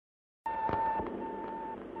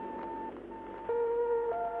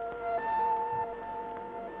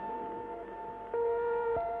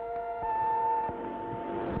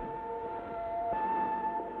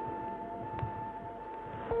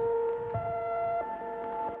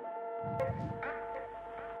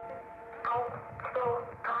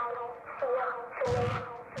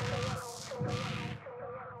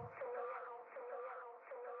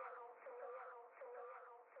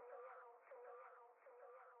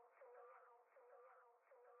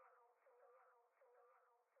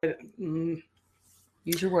Use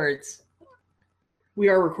your words. We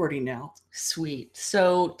are recording now. Sweet.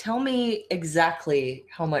 So tell me exactly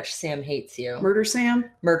how much Sam hates you. Murder Sam?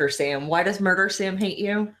 Murder Sam. Why does Murder Sam hate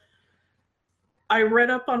you? I read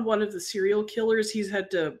up on one of the serial killers he's had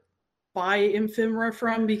to buy ephemera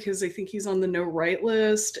from because I think he's on the no write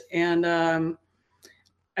list. And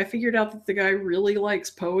I figured out that the guy really likes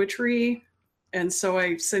poetry. And so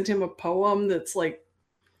I sent him a poem that's like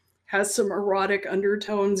has some erotic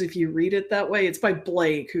undertones if you read it that way. It's by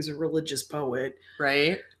Blake, who's a religious poet.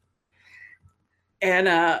 Right. And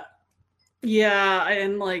yeah,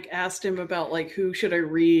 and like asked him about like who should I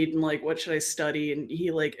read and like what should I study, and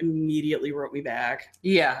he like immediately wrote me back.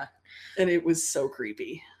 Yeah. And it was so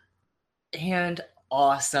creepy. And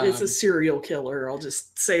awesome. It's a serial killer, I'll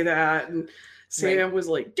just say that. And Sam was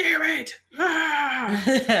like, damn it.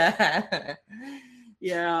 Ah!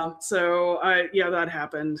 Yeah, so that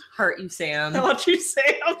happened. Hurt you, Sam. I'll let you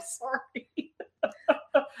say I'm sorry.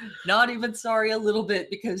 Not even sorry a little bit,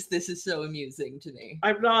 because this is so amusing to me.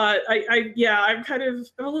 I'm not. I'm a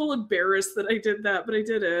little embarrassed that I did that, but I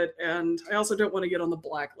did it, and I also don't want to get on the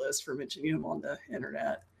blacklist for mentioning him on the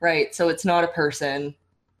internet. Right. So it's not a person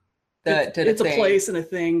that did it's a place and a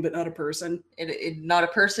thing, but not a person. Not a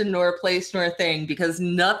person, nor a place, nor a thing, because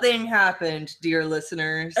nothing happened, dear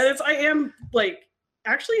listeners. And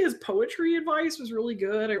actually his poetry advice was really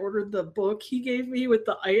good. I ordered the book he gave me with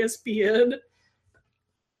the ISBN.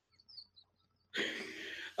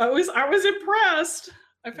 I was impressed.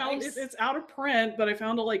 I found it's out of print, but I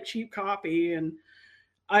found a cheap copy, and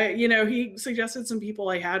he suggested some people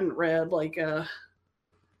I hadn't read,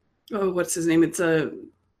 what's his name? It's a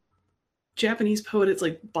Japanese poet. It's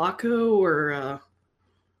like Bako or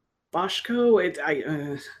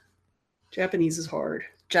Bashko. Japanese is hard.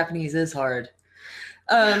 Japanese is hard.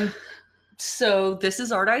 So this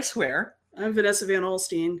is Art I Swear. I'm Vanessa Van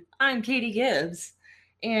Alstyne. I'm Katie Gibbs.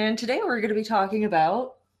 And today we're going to be talking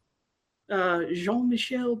about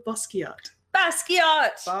Jean-Michel Basquiat.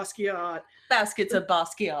 Basquiat. Baskets of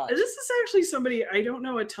Basquiat. This is actually somebody I don't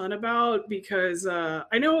know a ton about, because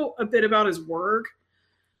I know a bit about his work,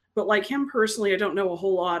 but like him personally, I don't know a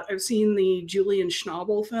whole lot. I've seen the Julian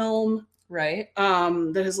Schnabel film. Right.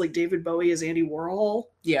 That has David Bowie as Andy Warhol.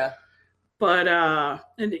 Yeah. But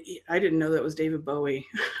and I didn't know that was David Bowie.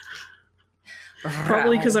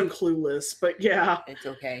 Probably because I'm clueless, but yeah. It's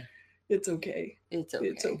okay. It's okay. It's okay.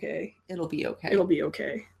 It's okay. It'll be okay. It'll be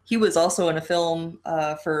okay. He was also in a film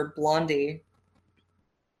for Blondie.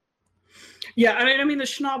 Yeah, I mean, the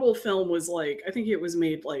Schnabel film was I think it was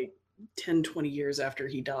made 10, 20 years after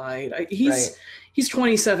he died. He's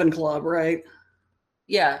 27 Club, right?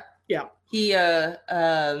 Yeah. Yeah. He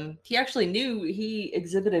actually he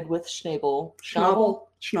exhibited with Schnabel. Schnabel.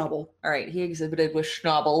 All right, he exhibited with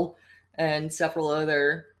Schnabel and several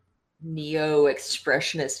other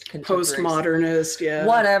neo-expressionist contemporaries. Postmodernist, yeah.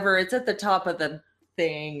 Whatever, it's at the top of the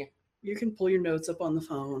thing. You can pull your notes up on the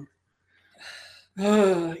phone.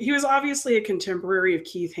 He was obviously a contemporary of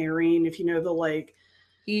Keith Haring, if you know the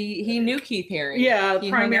He knew Keith Haring. Yeah,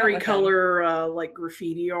 primary color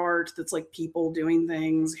graffiti art that's people doing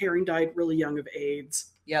things. Haring died really young of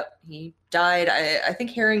AIDS. Yep, he died. I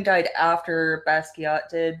think Haring died after Basquiat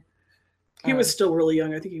did. He was still really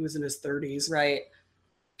young. I think he was in his 30s. Right.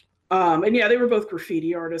 And yeah, they were both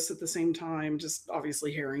graffiti artists at the same time. Just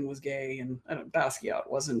obviously Haring was gay, and Basquiat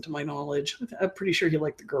wasn't, to my knowledge. I'm pretty sure he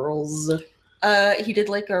liked the girls. He did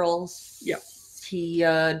like girls. Yeah. He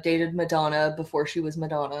dated Madonna before she was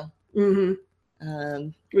Madonna. Mm-hmm.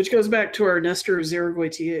 Which goes back to our Nestor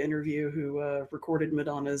Zaragoitia interview, who recorded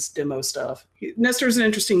Madonna's demo stuff. Nestor's an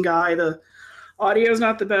interesting guy. The audio is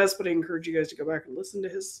not the best, but I encourage you guys to go back and listen to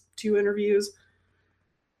his 2 interviews.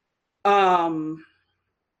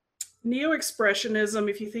 Neo-expressionism,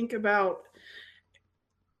 if you think about...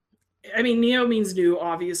 I mean, neo means new,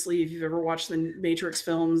 obviously. If you've ever watched the Matrix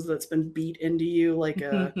films, that's been beat into you like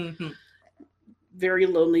a very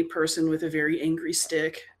lonely person with a very angry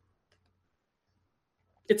stick.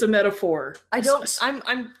 It's a metaphor. I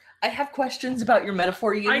have questions about your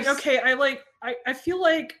metaphor use. I feel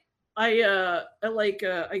like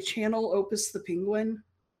I channel Opus the Penguin.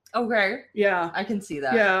 Okay. Yeah. I can see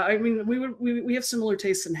that. Yeah, I mean, we have similar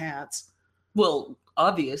tastes in hats. Well,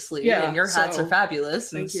 obviously, yeah, and your hats are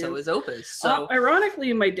fabulous, and so is Opus. So,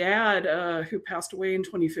 ironically, my dad, who passed away in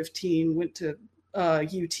 2015, went to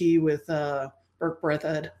UT with Burke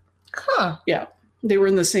Breathed. Huh. Yeah, they were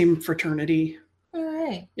in the same fraternity. All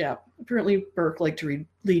right. Yeah, apparently Burke liked to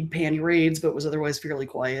lead panty raids, but was otherwise fairly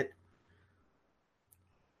quiet.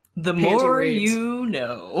 The more you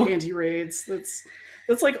know. Panty raids. That's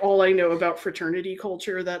all I know about fraternity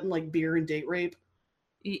culture. That and beer and date rape.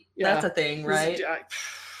 That's a thing, right?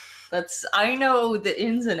 I know the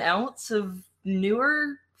ins and outs of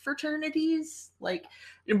newer fraternities. Like,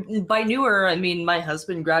 by newer, I mean my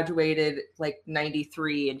husband graduated like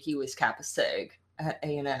 93 and he was Kappa Sig at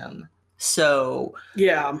A&M. So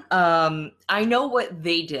yeah, I know what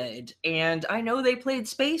they did, and I know they played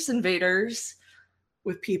Space Invaders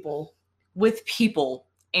with people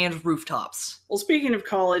and rooftops. Well, speaking of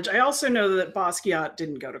college, I also know that Basquiat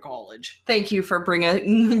didn't go to college. Thank you for bringing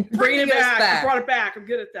it back. I brought it back. I'm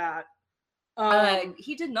good at that.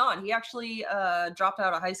 He did not. He actually dropped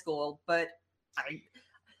out of high school, but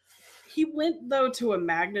he went though to a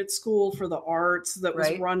magnet school for the arts that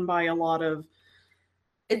was run by a lot of.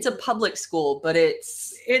 It's a public school, but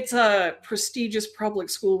it's a prestigious public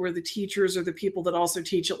school where the teachers are the people that also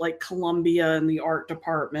teach at like Columbia and the art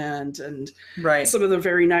department and some of the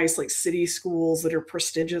very nice like city schools that are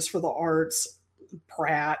prestigious for the arts.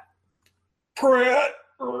 Pratt.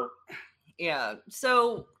 Yeah.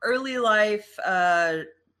 So early life,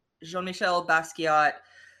 Jean-Michel Basquiat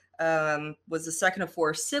was the second of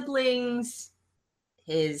 4 siblings.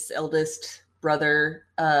 His eldest brother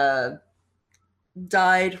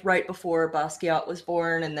died right before Basquiat was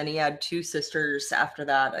born, and then he had 2 sisters after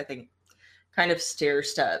that, I think, kind of stair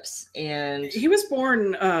steps. And he was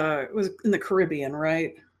born was in the Caribbean,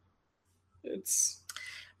 right?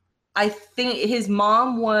 I think his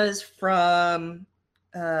mom was from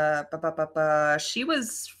she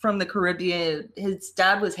was from the Caribbean. His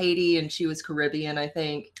dad was Haiti and she was Caribbean, I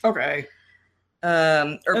think. Okay.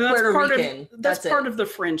 Or Puerto Rican. That's part of the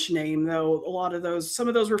French name, though. A lot of some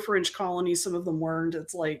of those were French colonies, some of them weren't.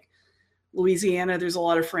 It's like Louisiana, there's a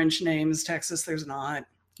lot of French names. Texas, there's not.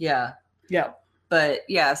 Yeah. Yeah. But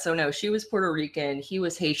yeah, so no, she was Puerto Rican, he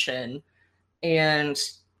was Haitian, and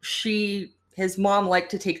his mom liked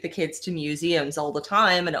to take the kids to museums all the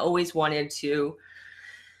time and always wanted to,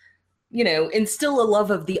 instill a love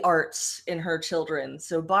of the arts in her children.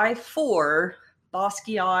 So by 4,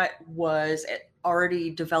 Basquiat was already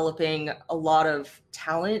developing a lot of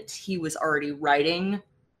talent. He was already writing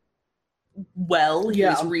well. He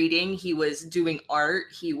was reading. He was doing art.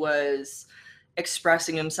 He was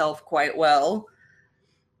expressing himself quite well.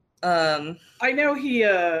 I know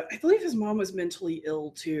I believe his mom was mentally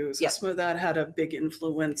ill too. So some of that had a big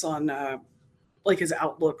influence on like his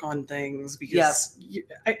outlook on things, because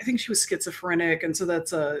I think she was schizophrenic. And so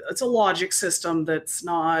it's a logic system that's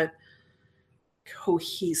not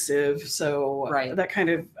cohesive, so that kind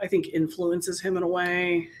of, I think, influences him in a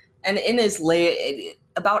way. And in his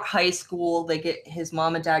about high school, his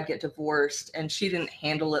mom and dad get divorced, and she didn't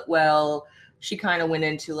handle it well. She kind of went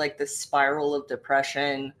into like this spiral of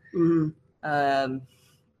depression.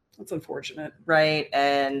 That's unfortunate, right?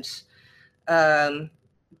 And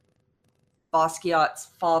Basquiat's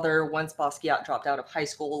father, once Basquiat dropped out of high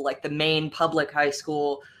school, like the main public high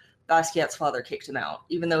school, Basquiat's father kicked him out,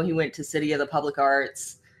 even though he went to City of the Public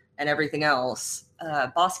Arts and everything else.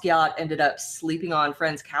 Basquiat ended up sleeping on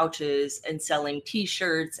friends' couches and selling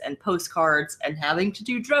T-shirts and postcards and having to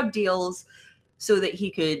do drug deals so that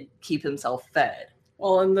he could keep himself fed.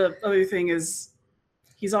 Well, and the other thing is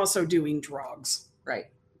he's also doing drugs. Right.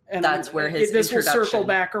 And that's where this will circle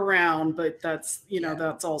back around, but that's,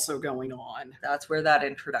 that's also going on. That's where that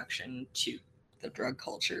introduction to the drug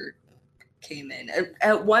culture came in.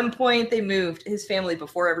 At one point, they moved his family,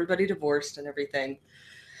 before everybody divorced and everything.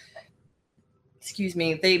 Excuse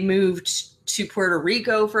me. They moved to Puerto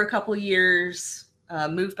Rico for a couple years,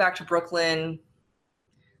 moved back to Brooklyn.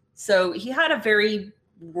 So he had a very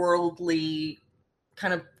worldly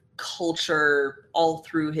kind of culture all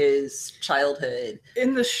through his childhood.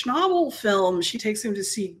 In the Schnabel film, she takes him to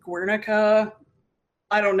see Guernica.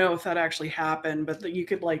 I don't know if that actually happened, but you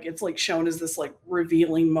could it's like shown as this like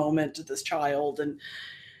revealing moment to this child. And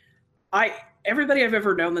everybody I've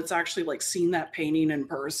ever known that's actually like seen that painting in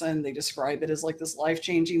person, they describe it as like this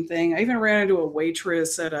life-changing thing. I even ran into a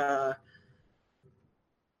waitress at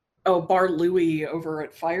Bar Louie over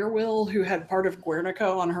at Firewheel who had part of Guernica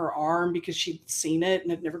on her arm because she'd seen it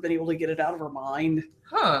and had never been able to get it out of her mind.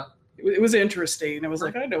 Huh. It was interesting. I was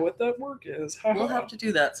like, I know what that work is. We'll have to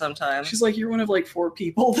do that sometime. She's like, you're one of like 4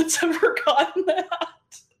 people that's ever gotten that.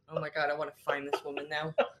 Oh my God, I want to find this woman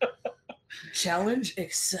now. Challenge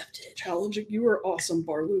accepted. Challenging. You are awesome,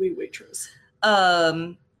 Bar Louie waitress.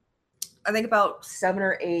 I think about 7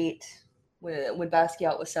 or 8, when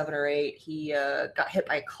Basquiat was 7 or 8, he got hit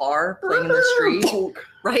by a car playing in the street.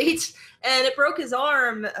 Right? And it broke his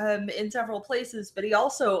arm in several places, but he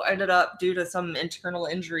also ended up, due to some internal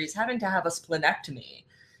injuries, having to have a splenectomy.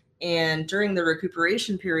 And during the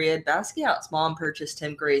recuperation period, Basquiat's mom purchased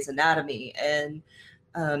him Grey's Anatomy, and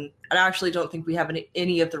I actually don't think we have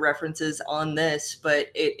any of the references on this, but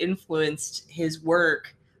it influenced his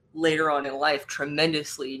work later on in life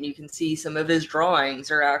tremendously. And you can see some of his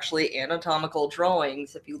drawings are actually anatomical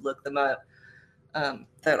drawings if you look them up,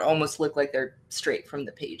 that almost look like they're straight from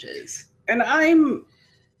the pages. And I'm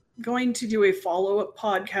going to do a follow-up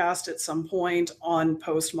podcast at some point on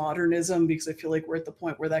postmodernism, because I feel like we're at the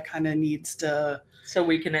point where that kind of needs to so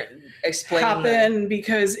we can explain happen,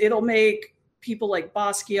 because it'll make people like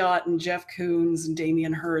Basquiat and Jeff Koons and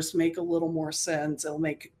Damien Hirst make a little more sense. It'll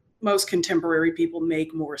make most contemporary people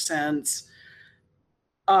make more sense.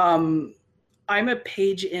 I'm a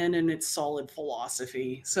page in and it's solid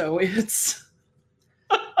philosophy, so it's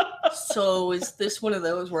So is this one of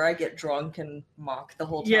those where I get drunk and mock the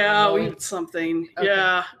whole time? Yeah, we need something. Okay.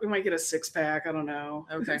 Yeah, we might get a 6-pack. I don't know.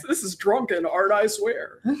 Okay. This is drunken art, I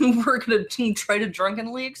swear. We're going to try to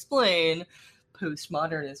drunkenly explain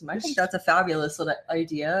postmodernism. I think that's a fabulous little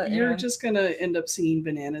idea. You're just going to end up seeing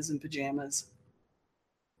bananas in pajamas.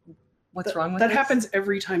 What's wrong with that? this? Happens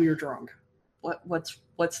every time you're drunk.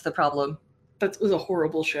 What's the problem? That was a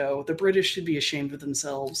horrible show. The British should be ashamed of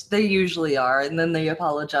themselves. They usually are, and then they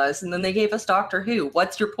apologize, and then they gave us Doctor Who.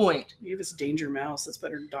 What's your point? You gave us Danger Mouse. That's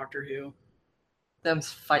better than Doctor Who.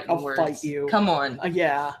 Them's fighting I'll words. fight you. Come on.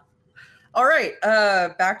 Yeah. All right.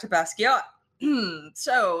 Back to Basquiat.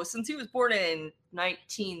 So, since he was born in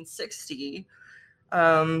 1960,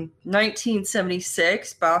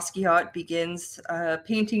 1976, Basquiat begins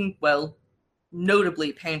painting,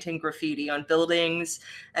 notably painting graffiti on buildings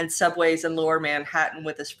and subways in Lower Manhattan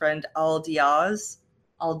with his friend Al Diaz.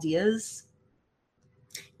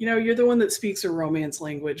 You know, you're the one that speaks a Romance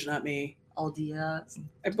language, not me. Al Diaz.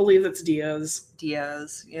 I believe that's Diaz.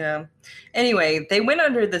 Diaz, yeah. Anyway, they went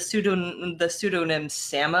under the pseudonym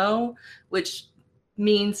SAMO, which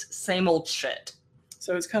means same old shit.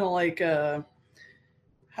 So it's kind of like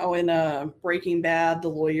how in Breaking Bad the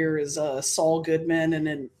lawyer is Saul Goodman,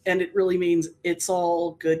 and it really means it's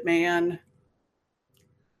all good man.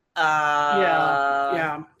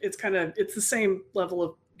 Yeah. It's the same level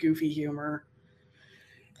of goofy humor.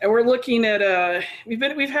 And we're looking at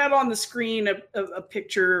we've had on the screen a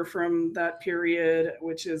picture from that period,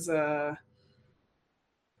 which is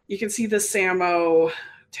you can see the SAMO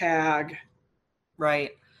tag.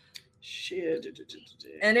 Right. Shit.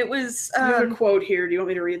 And it was I have a quote here. Do you want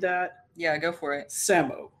me to read that? Yeah, go for it.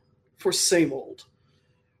 SAMO, for same old,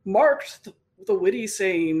 marked the witty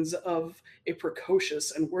sayings of a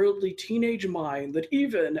precocious and worldly teenage mind that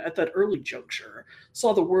even at that early juncture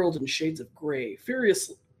saw the world in shades of gray,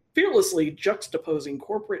 fearlessly juxtaposing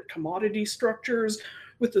corporate commodity structures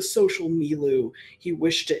with the social milieu he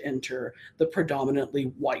wished to enter, the predominantly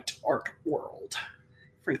white art world.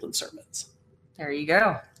 Franklin Sermons. There you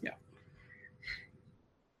go. Yeah.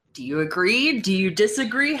 Do you agree? Do you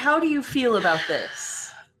disagree? How do you feel about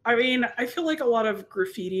this? I mean, I feel like a lot of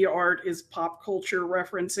graffiti art is pop culture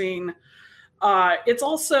referencing. It's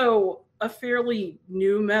also a fairly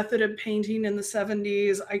new method of painting in the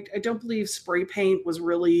 70s. I don't believe spray paint was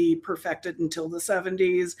really perfected until the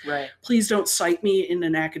 70s. Right. Please don't cite me in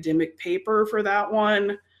an academic paper for that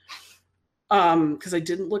one, because I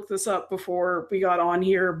didn't look this up before we got on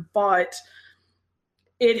here, but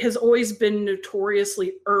it has always been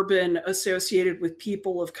notoriously urban, associated with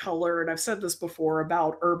people of color. And I've said this before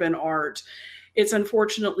about urban art. It's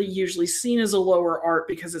unfortunately usually seen as a lower art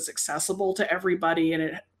because it's accessible to everybody, and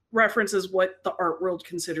it references what the art world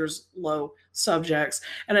considers low subjects.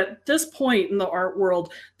 And at this point in the art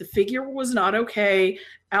world, the figure was not okay,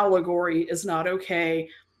 allegory is not okay,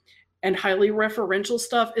 and highly referential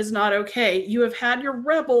stuff is not okay. You have had your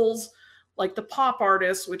rebels, like the pop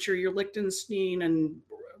artists, which are your Lichtenstein and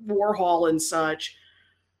Warhol and such.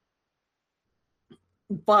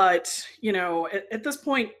 But, you know, at this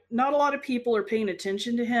point, not a lot of people are paying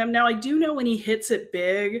attention to him. Now, I do know when he hits it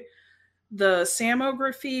big, the SAMO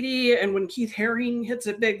graffiti, and when Keith Haring hits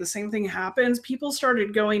it big, the same thing happens. People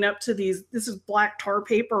started going up to this is black tar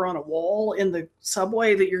paper on a wall in the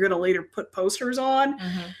subway that you're going to later put posters on.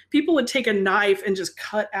 Mm-hmm. People would take a knife and just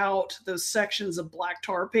cut out those sections of black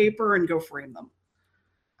tar paper and go frame them.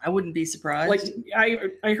 I wouldn't be surprised. Like I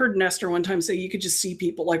heard Nestor one time say you could just see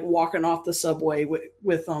people like walking off the subway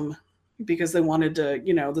with them because they wanted to,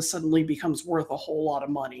 you know, this suddenly becomes worth a whole lot of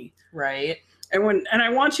money. Right. And I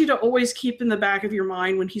want you to always keep in the back of your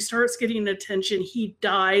mind, when he starts getting attention, he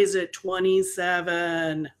dies at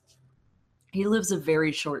 27. He lives a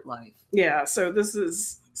very short life. Yeah, so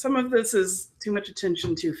some of this is too much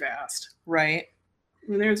attention too fast. Right.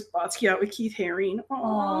 And there's Basquiat with Keith Haring.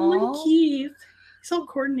 Oh, look at Keith. He's all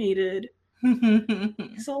coordinated.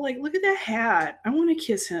 He's all like, look at that hat. I want to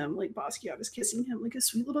kiss him. Like Basquiat is kissing him like a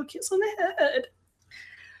sweet little kiss on the head.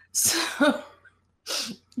 So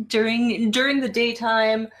during the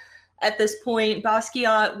daytime, at this point,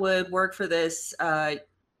 Basquiat would work for this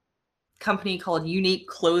company called Unique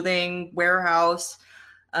Clothing Warehouse.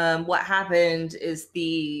 What happened is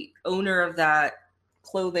the owner of that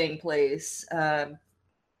clothing place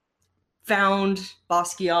found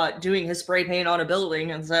Basquiat doing his spray paint on a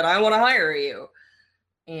building and said, I want to hire you.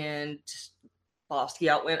 And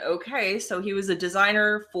Basquiat went, okay. So he was a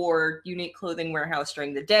designer for Unique Clothing Warehouse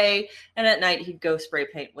during the day, and at night he'd go spray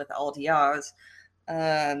paint with Al Diaz.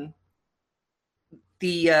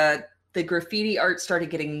 The graffiti art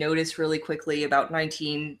started getting noticed really quickly about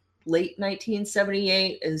late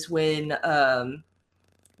 1978 is when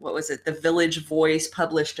what was it? The Village Voice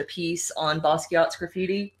published a piece on Basquiat's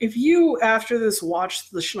graffiti. If you, after this,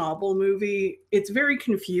 watched the Schnabel movie, it's very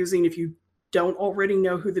confusing if you don't already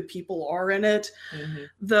know who the people are in it. Mm-hmm.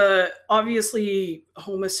 The obviously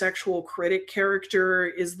homosexual critic character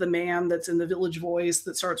is the man that's in the Village Voice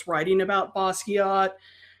that starts writing about Basquiat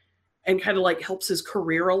and kind of like helps his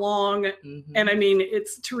career along. Mm-hmm. And I mean,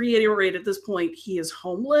 it's to reiterate at this point, he is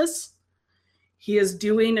homeless. He is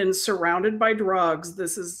doing and surrounded by drugs.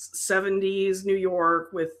 This is 70s New York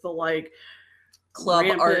with the like club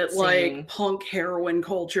rampant, art like scene. punk heroin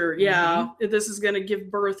culture. Mm-hmm. Yeah, this is going to give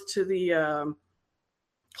birth to the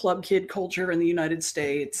club kid culture in the United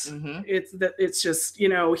States. Mm-hmm. It's just, you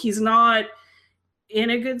know, he's not in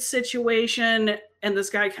a good situation, and this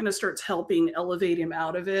guy kind of starts helping elevate him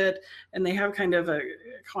out of it, and they have kind of a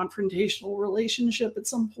confrontational relationship at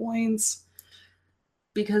some points.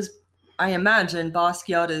 Because I imagine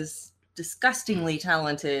Basquiat is disgustingly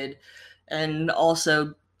talented and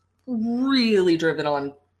also really driven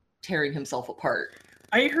on tearing himself apart.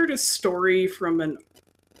 I heard a story from an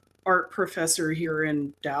art professor here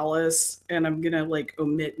in Dallas, and I'm gonna like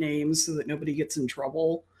omit names so that nobody gets in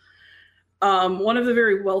trouble. One of the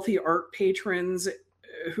very wealthy art patrons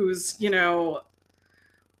who's, you know,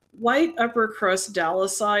 white upper crust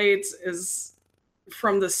Dallasites is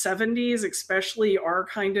from the 70s, especially are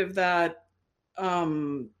kind of that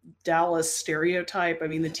Dallas stereotype. I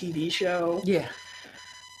mean, the TV show. Yeah.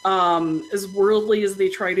 As worldly as they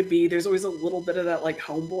try to be, there's always a little bit of that like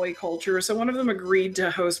homeboy culture. So one of them agreed to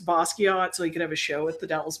host Basquiat so he could have a show at the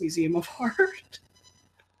Dallas Museum of Art.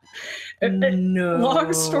 No.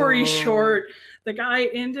 Long story short, the guy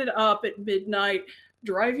ended up at midnight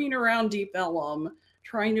driving around Deep Ellum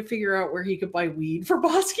trying to figure out where he could buy weed for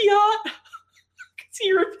Basquiat because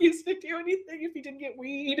he refused to do anything if he didn't get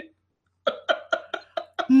weed.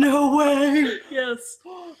 No way. Yes.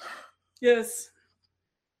 Yes.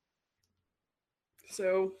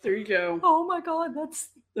 So there you go. Oh my God,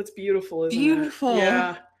 That's beautiful, isn't beautiful. it?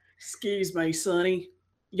 Yeah. Excuse me, Sonny.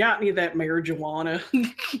 You got any of that marijuana?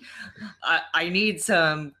 I need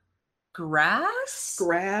some grass.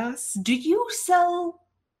 Grass? Do you sell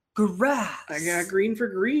grass? I got green for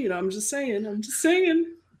green. I'm just saying.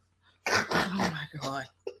 Oh my God.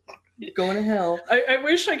 Going to hell. I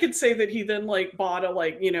wish I could say that he then like bought a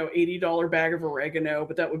like, you know, $80 bag of oregano,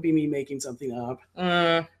 but that would be me making something up.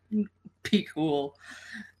 Be cool.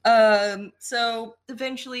 So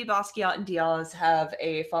eventually Basquiat and Diaz have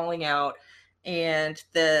a falling out, and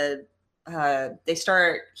Basquiat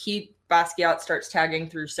starts tagging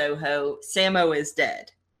through Soho. SAMO is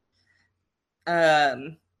dead.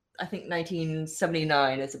 I think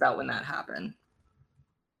 1979 is about when that happened.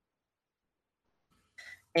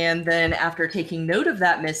 And then after taking note of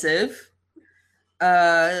that missive,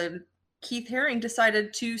 Keith Haring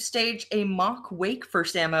decided to stage a mock wake for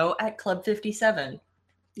SAMO at Club 57.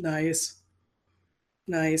 Nice.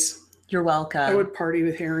 You're welcome. I would party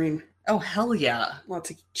with Haring. Oh, hell yeah. Lots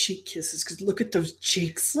of cheek kisses, because look at those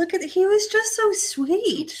cheeks. He was just so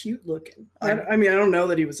sweet. So cute looking. I mean, I don't know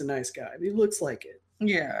that he was a nice guy, but he looks like it.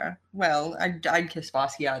 Yeah. Well, I'd kiss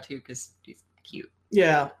Basquiat too, because he's cute.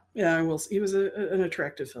 Yeah. Yeah, well, he was an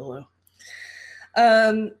attractive fellow.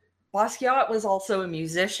 Basquiat was also a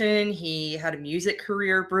musician. He had a music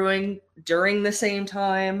career brewing during the same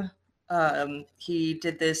time. He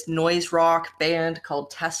did this noise rock band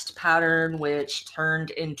called Test Pattern, which turned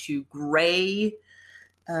into Gray.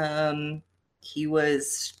 He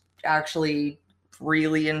was actually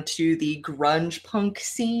really into the grunge punk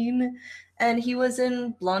scene, and he was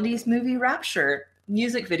in Blondie's movie Rapture,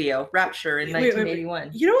 music video Rapture in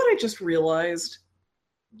 1981. You know what I just realized?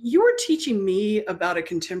 You were teaching me about a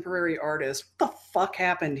contemporary artist. What the fuck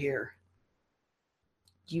happened here?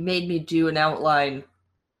 You made me do an outline.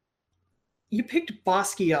 You picked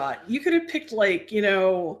Basquiat. You could have picked, like, you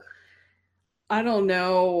know, I don't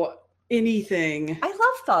know, anything. I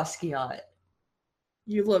love Basquiat.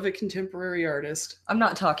 You love a contemporary artist. I'm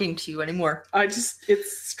not talking to you anymore.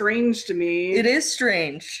 It's strange to me. It is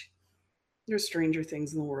strange. There's stranger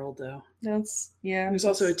things in the world, though. Yeah. There's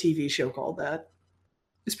also a TV show called that.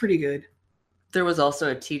 It's pretty good. There was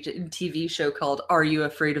also a TV show called Are You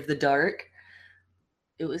Afraid of the Dark?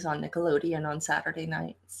 It was on Nickelodeon on Saturday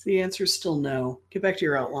nights. The answer is still no. Get back to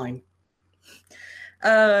your outline.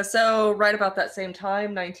 So right about that same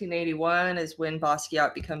time, 1981, is when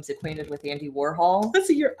Basquiat becomes acquainted with Andy Warhol. That's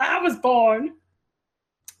the year I was born.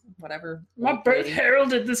 Whatever. My birth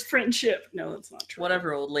heralded this friendship. No, that's not true.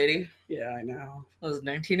 Whatever, old lady. Yeah, I know. It was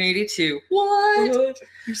 1982. What?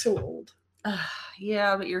 You're so old.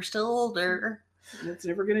 Yeah, but you're still older. That's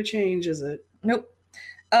never going to change, is it? Nope.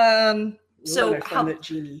 So how that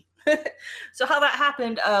genie? So how that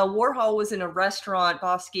happened? Warhol was in a restaurant.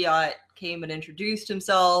 Basquiat came and introduced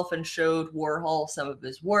himself and showed Warhol some of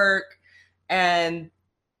his work, and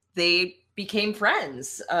they became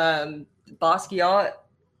friends. Basquiat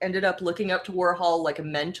ended up looking up to Warhol like a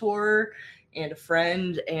mentor and a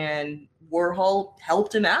friend, and Warhol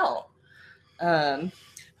helped him out. And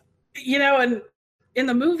in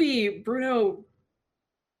the movie, Bruno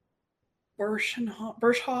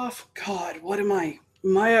Berschhoff. God, what am I?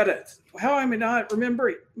 How am I not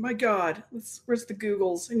remembering? My God, where's the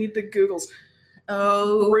Googles? I need the Googles.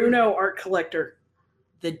 Oh, Bruno art collector.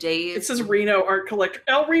 The days. It says Reno art collector.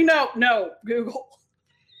 El Reno. No, Google.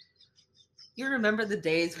 You remember the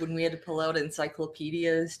days when we had to pull out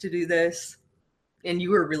encyclopedias to do this? And you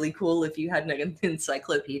were really cool if you had an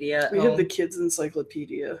encyclopedia. We had the kids'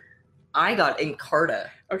 encyclopedia. I got Encarta.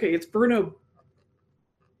 Okay, it's Bruno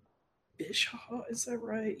Bischoff. Is that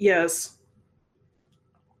right? Yes.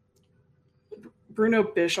 Bruno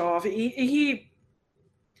Bischoff. He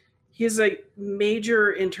is a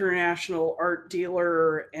major international art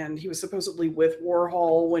dealer, and he was supposedly with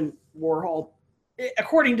Warhol when Warhol,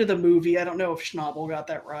 according to the movie, I don't know if Schnabel got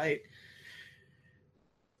that right.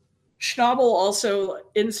 Schnabel also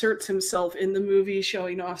inserts himself in the movie,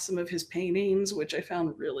 showing off some of his paintings, which I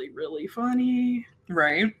found really, really funny.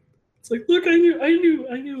 Right. It's like, look, I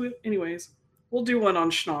knew it. Anyways, we'll do one on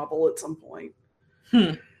Schnabel at some point.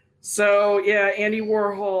 So, yeah, Andy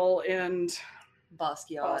Warhol and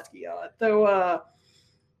Basquiat. Though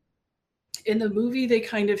in the movie, they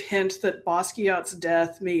kind of hint that Basquiat's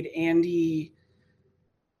death made Andy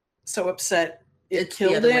so upset it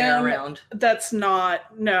killed the other him. way around. That's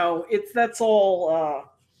not, no, that's all,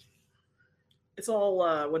 it's all,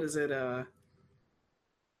 what is it?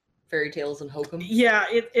 Fairy tales and hokum. Yeah,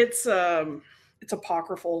 it's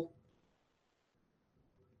apocryphal.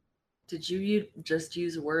 Did you just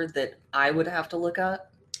use a word that I would have to look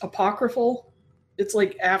up? Apocryphal? It's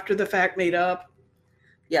like after the fact made up.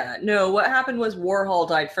 Yeah, no, what happened was Warhol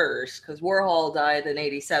died first, because Warhol died in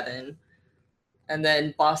 87, and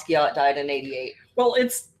then Basquiat died in 88. Well,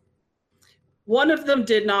 one of them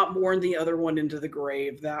did not mourn the other one into the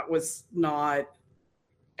grave. That was not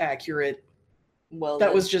accurate. Well,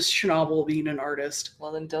 that was just Schnabel being an artist.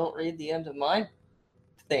 Well, then don't read the end of my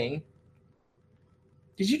thing.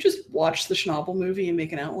 Did you just watch the Schnabel movie and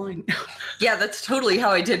make an outline? Yeah, that's totally how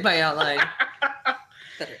I did my outline.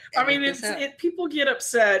 I mean, people get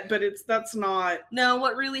upset, but that's not. No,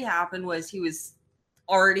 what really happened was he was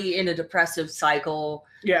already in a depressive cycle.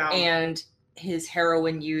 Yeah. And his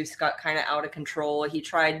heroin use got kind of out of control. He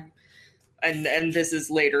tried, and this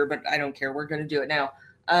is later, but I don't care. We're going to do it now.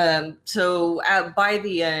 So by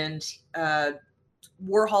the end,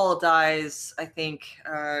 Warhol dies, I think,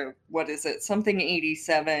 what is it? Something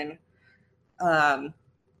 87.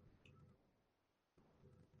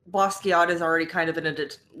 Basquiat is already kind of in a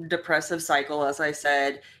depressive cycle, as I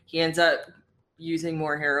said. He ends up using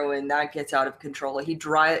more heroin. That gets out of control. He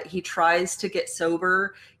tries to get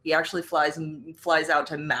sober. He actually flies out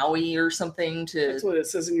to Maui or something to. That's what it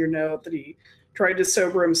says in your note, that he tried to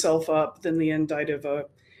sober himself up, then in the end died of a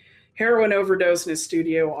heroin overdose in his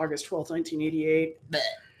studio, August 12th, 1988. Blech.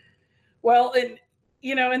 Well, and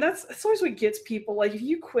that's always what gets people. Like, if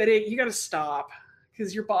you quit it, you got to stop,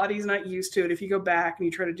 because your body's not used to it. If you go back and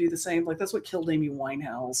you try to do the same, like, that's what killed Amy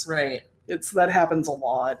Winehouse. Right. That happens a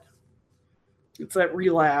lot. It's that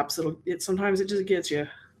relapse. Sometimes it just gets you.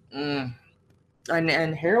 And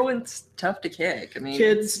heroin's tough to kick. I mean,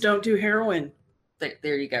 kids don't do heroin.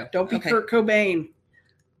 There you go. Don't be Kurt Cobain.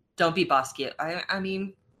 Don't be Basquiat. I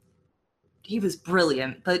mean, he was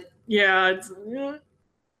brilliant, but yeah,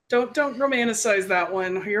 don't romanticize that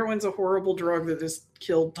one. Heroin's a horrible drug that has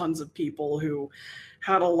killed tons of people who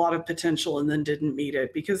had a lot of potential and then didn't meet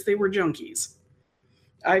it because they were junkies.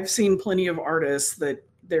 I've seen plenty of artists that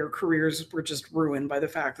their careers were just ruined by the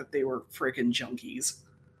fact that they were freaking junkies.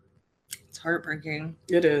 It's heartbreaking.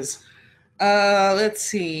 It is. Let's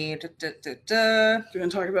see. Do you want to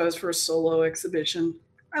talk about his first solo exhibition?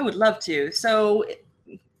 I would love to. So,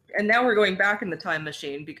 and now we're going back in the time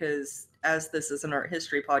machine because as this is an art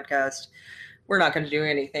history podcast, we're not going to do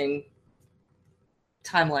anything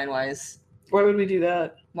timeline-wise. Why would we do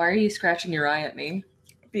that? Why are you scratching your eye at me?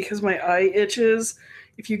 Because my eye itches.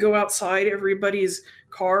 If you go outside, everybody's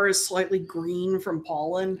car is slightly green from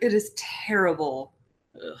pollen. It is terrible.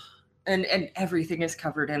 Ugh. And everything is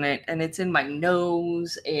covered in it, and it's in my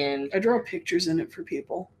nose, and I draw pictures in it for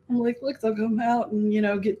people. I'm like, look, they'll come out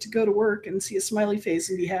and, get to go to work and see a smiley face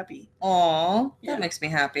and be happy. aw, Yeah. that makes me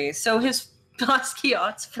happy. So his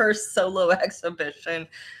Basquiat's first solo exhibition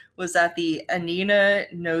was at the Anina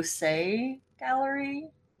Nosei Gallery.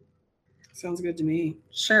 Sounds good to me.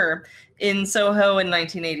 Sure. In Soho in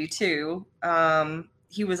 1982.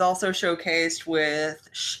 He was also showcased with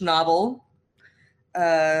Schnabel,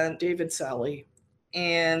 David Sally,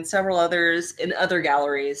 and several others in other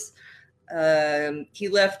galleries. He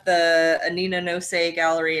left the Anina Nosei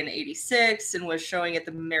Gallery in 86 and was showing at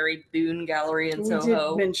the Mary Boone Gallery in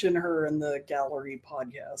Soho. We did mention her in the gallery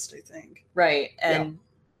podcast, I think. Right. And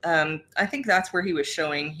I think that's where he was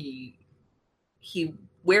showing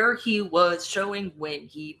where he was showing when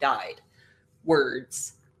he died.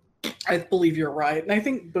 Words. I believe you're right. And I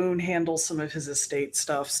think Boone handles some of his estate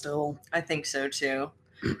stuff still. I think so too.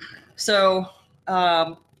 So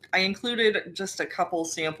I included just a couple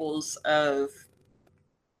samples of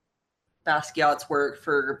Basquiat's work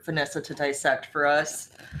for Vanessa to dissect for us.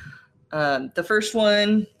 The first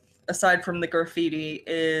one, aside from the graffiti,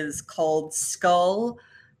 is called Skull,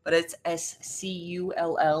 but it's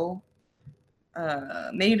Scull.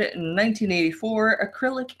 Made in 1984,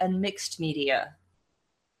 acrylic and mixed media.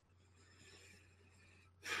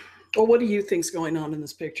 Well, what do you think's going on in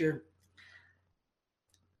this picture?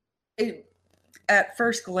 At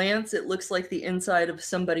first glance, it looks like the inside of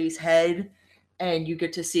somebody's head, and you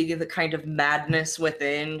get to see the kind of madness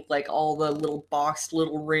within, like all the little boxed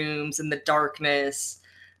little rooms and the darkness.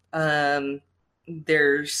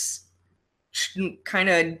 There's kind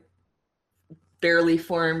of barely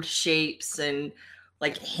formed shapes and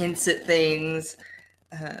like hints at things.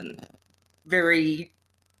 Very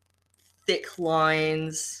thick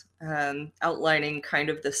lines outlining kind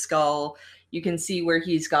of the skull. You can see where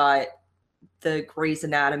he's got the Grey's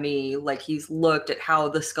Anatomy, like he's looked at how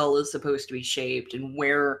the skull is supposed to be shaped and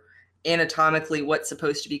where anatomically what's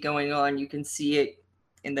supposed to be going on. You can see it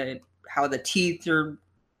in how the teeth are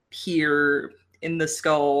here in the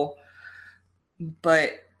skull,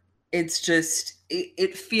 but it's just,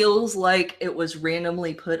 it feels like it was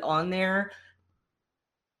randomly put on there,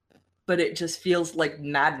 but it just feels like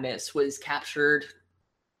madness was captured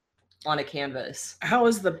on a canvas. How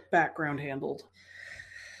is the background handled?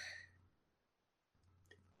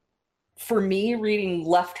 For me, reading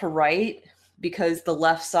left to right, because the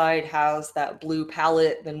left side has that blue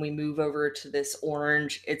palette, then we move over to this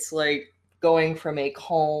orange. It's like going from a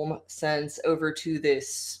calm sense over to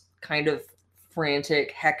this kind of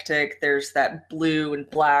frantic, hectic. There's that blue and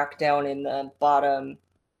black down in the bottom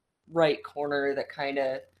right corner that kind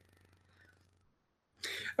of...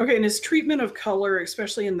 Okay, and his treatment of color,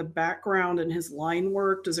 especially in the background and his line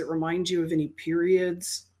work, does it remind you of any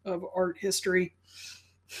periods of art history?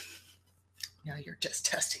 Now you're just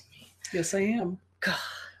testing me. Yes, I am.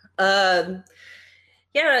 God.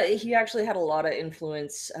 Yeah, he actually had a lot of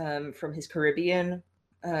influence from his Caribbean,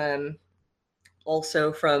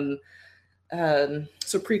 also from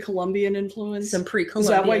so pre-Columbian influence. Some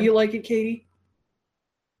pre-Columbian. Is that why you like it, Katie?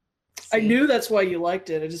 I knew that's why you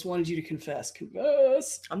liked it. I just wanted you to confess.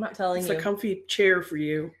 Confess. I'm not telling you. It's a comfy chair for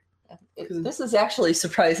you. This is actually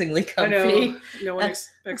surprisingly comfy. I know. No one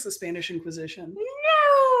expects the Spanish Inquisition.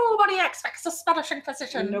 Nobody expects the Spanish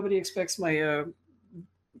Inquisition. And nobody expects my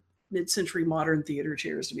mid-century modern theater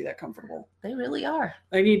chairs to be that comfortable. They really are.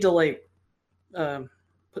 I need to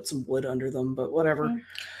put some wood under them, but whatever.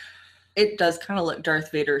 It does kind of look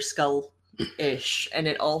Darth Vader skull-ish, and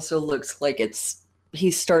it also looks like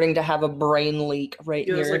he's starting to have a brain leak right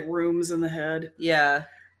here. There's like rooms in the head. Yeah.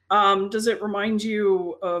 Does it remind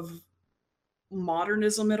you of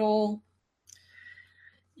modernism at all?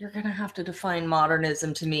 You're gonna have to define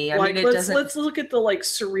modernism to me. Let's look at the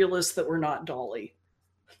surrealists that were not Dolly,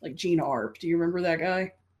 like Gene Arp. Do you remember that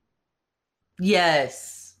guy?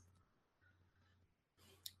 Yes.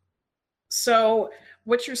 So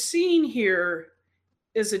what you're seeing here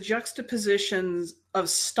is a juxtaposition of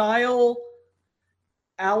style,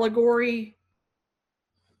 allegory,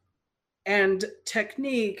 and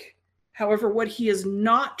technique However, what he is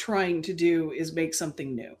not trying to do is make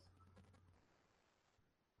something new.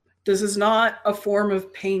 This is not a form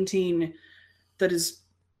of painting that is,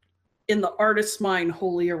 in the artist's mind,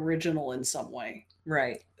 wholly original in some way.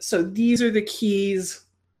 Right. So these are the keys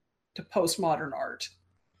to postmodern art.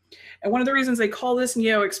 And one of the reasons they call this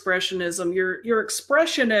neo-expressionism, you're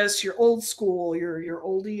expressionists, you're old school, you're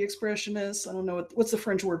oldie expressionists. I don't know what's the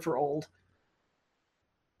French word for old.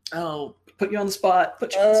 Oh, put you on the spot.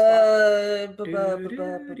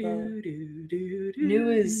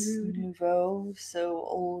 New is nouveau, so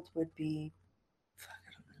old would be.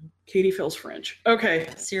 I don't know. Katie feels French. Okay.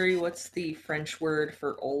 Siri, what's the French word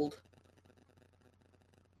for old?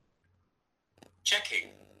 Checking.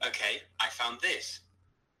 Okay, I found this.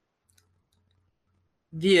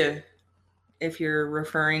 Vieux, if you're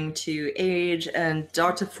referring to age, and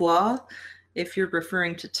d'artefois, if you're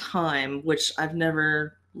referring to time, which I've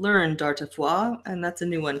never learned d'artefois, and that's a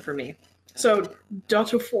new one for me. So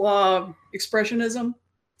d'artefois expressionism.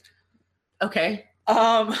 Okay.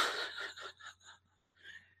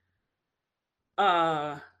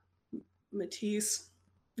 Matisse,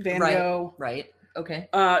 Van Gogh. Right. Okay.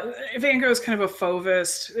 Van Gogh is kind of a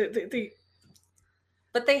fauvist.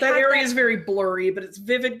 But that area is very blurry, but it's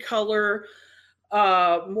vivid color,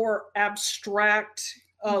 more abstract,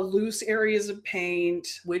 loose areas of paint,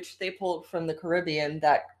 which they pulled from the Caribbean.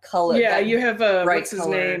 That color. Yeah, that you have what's his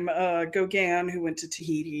color. name? Gauguin, who went to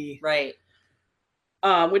Tahiti. Right.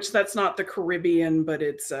 Which that's not the Caribbean, but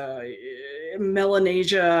it's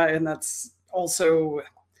Melanesia, and that's also.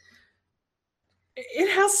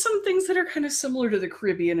 It has some things that are kind of similar to the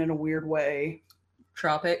Caribbean in a weird way.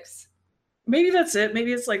 Tropics. Maybe that's it.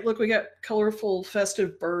 Maybe it's like, look, we got colorful,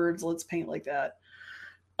 festive birds. Let's paint like that.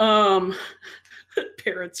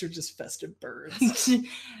 Parrots are just festive birds.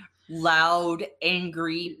 Loud,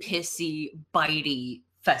 angry, pissy, bitey,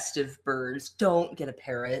 festive birds. Don't get a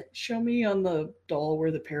parrot. Show me on the doll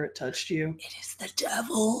where the parrot touched you. It is the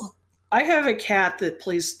devil. I have a cat that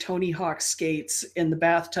plays Tony Hawk skates in the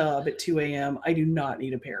bathtub at 2 a.m. I do not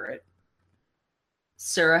need a parrot.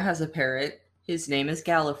 Sarah has a parrot. His name is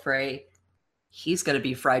Gallifrey. He's going to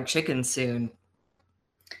be fried chicken soon.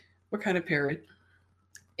 What kind of parrot?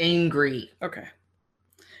 Angry. Okay.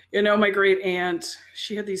 You know, my great aunt,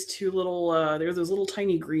 she had these two little, they were those little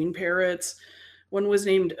tiny green parrots. One was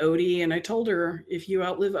named Odie, and I told her, if you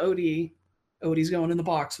outlive Odie, Odie's going in the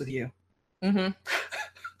box with you. Mm-hmm.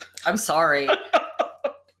 I'm sorry.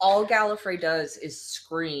 All Gallifrey does is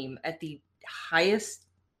scream at the highest,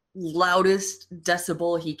 loudest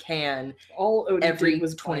decibel he can. All Odie every did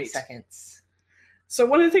was 20 bite. seconds. So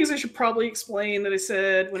one of the things I should probably explain that I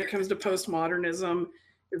said when it comes to postmodernism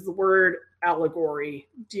is the word allegory.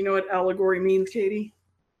 Do you know what allegory means, Katie?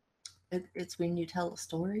 It's when you tell a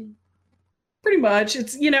story. Pretty much.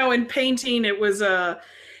 It's, in painting, it was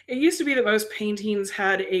it used to be that most paintings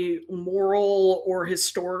had a moral or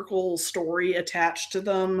historical story attached to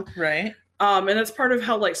them. Right. And that's part of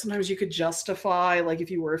how, like, sometimes you could justify, like, if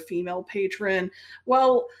you were a female patron,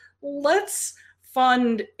 well, let's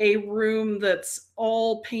fund a room that's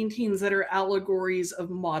all paintings that are allegories of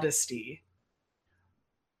modesty.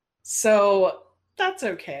 So that's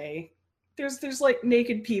okay. There's like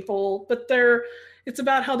naked people, but it's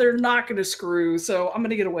about how they're not going to screw. So I'm going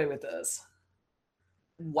to get away with this.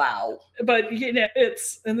 Wow. But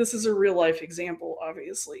and this is a real life example,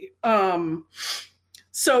 obviously.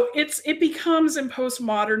 So it becomes in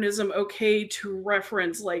postmodernism okay to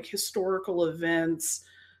reference like historical events,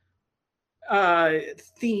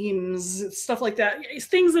 themes, stuff like that,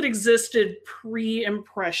 things that existed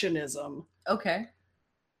pre-impressionism. Okay.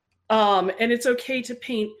 And it's okay to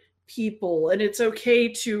paint people, and it's okay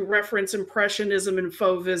to reference impressionism and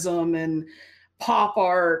fauvism and pop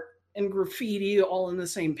art and graffiti all in the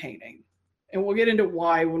same painting. And we'll get into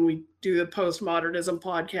why when we do the postmodernism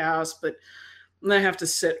podcast, but I have to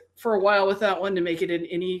sit for a while with that one to make it in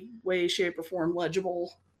any way, shape, or form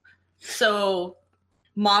legible. So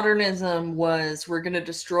modernism was, we're going to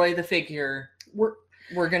destroy the figure. We're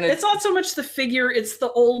going to... It's not so much the figure, it's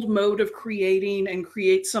the old mode of creating and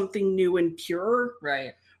create something new and pure.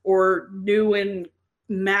 Right. Or new and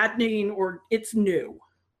maddening, or it's new.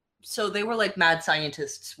 So they were like mad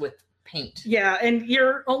scientists with paint. Yeah, and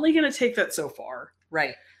you're only going to take that so far.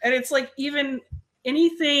 Right. And it's like, even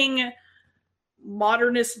anything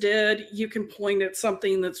modernists did, you can point at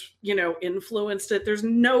something that's, influenced it. There's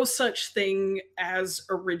no such thing as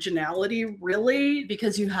originality, really.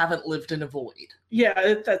 Because you haven't lived in a void.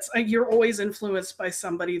 Yeah, you're always influenced by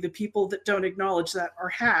somebody. The people that don't acknowledge that are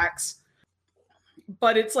hacks.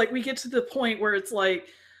 But it's like we get to the point where it's like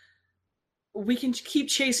we can keep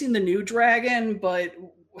chasing the new dragon, but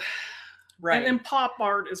Right. And then pop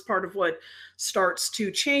art is part of what starts to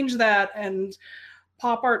change that. And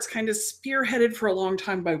pop art's kind of spearheaded for a long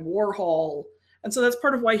time by Warhol. And so that's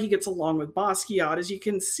part of why he gets along with Basquiat, is you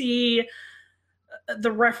can see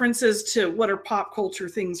the references to what are pop culture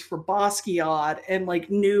things for Basquiat and like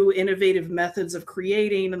new innovative methods of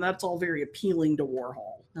creating. And that's all very appealing to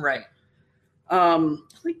Warhol. Right. I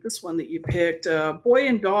like this one that you picked, Boy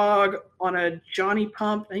and Dog on a Johnny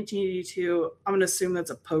Pump, 1982. I'm going to assume that's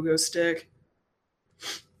a pogo stick.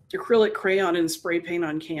 Acrylic crayon and spray paint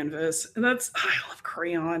on canvas. And I love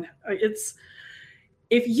crayon.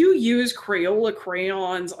 If you use Crayola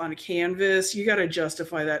crayons on a canvas, you got to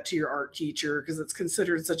justify that to your art teacher because it's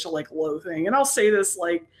considered such a low thing. And I'll say this,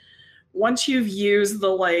 once you've used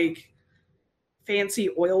the fancy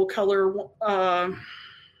oil color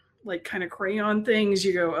kind of crayon things,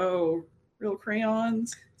 you go, oh, real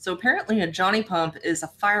crayons. So apparently a Johnny Pump is a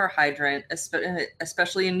fire hydrant,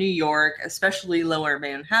 especially in New York, especially lower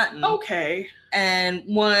Manhattan. Okay. And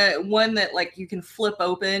one that you can flip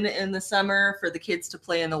open in the summer for the kids to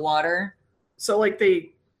play in the water. So I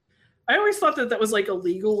always thought that was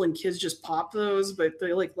illegal and kids just pop those, but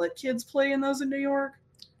they let kids play in those in New York.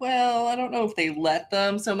 Well, I don't know if they let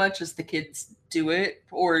them so much as the kids do it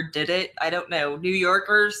or did it. I don't know. New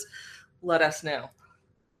Yorkers, let us know.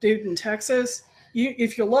 Dude, in Texas,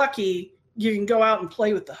 if you're lucky, you can go out and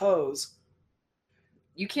play with the hose.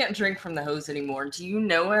 You can't drink from the hose anymore. Do you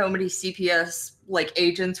know how many CPS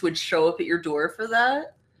agents would show up at your door for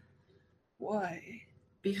that? Why?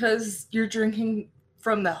 Because you're drinking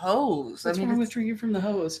from the hose. What's wrong with drinking from the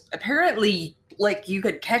hose? Apparently, you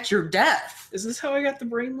could catch your death. Is this how I got the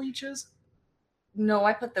brain leeches? No,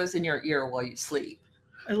 I put those in your ear while you sleep.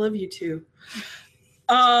 I love you too.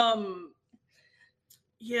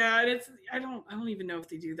 Yeah, I don't even know if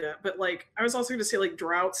they do that. But I was also going to say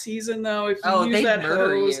drought season though. If you use that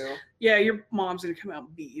hose, yeah, your mom's going to come out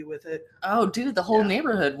and beat you with it. Oh, dude, the whole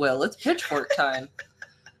neighborhood will. It's pitchfork time.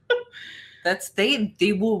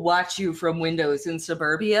 They will watch you from windows in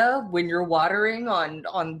suburbia when you're watering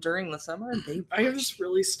on during the summer. I have this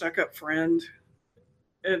really stuck up friend,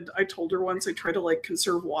 and I told her once I try to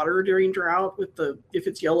conserve water during drought with if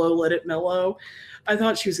it's yellow, let it mellow. I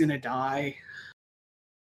thought she was going to die.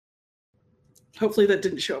 Hopefully that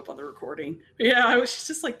didn't show up on the recording. Yeah, I was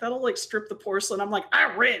just that'll strip the porcelain. I'm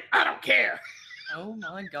I rent. I don't care. Oh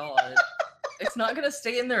my God. It's not going to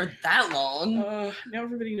stay in there that long. Now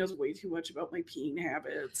everybody knows way too much about my peeing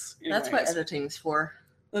habits. Anyways, that's what editing's for.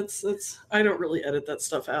 I don't really edit that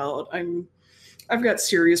stuff out. I've got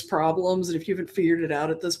serious problems, and if you haven't figured it out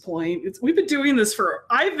at this point, I've been doing this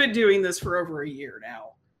for over a year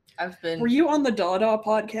now. Were you on the Dada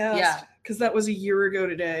podcast? Yeah. Because that was a year ago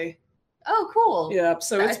today. Oh, cool. Yeah.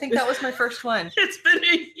 So I think that was my first one. It's been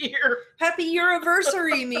a year. Happy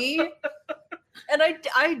year-anniversary, me. And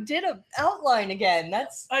I did an outline again.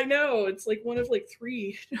 I know. It's one of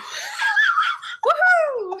 3.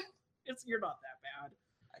 Woohoo! You're not that bad.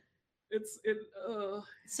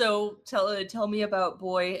 So tell me about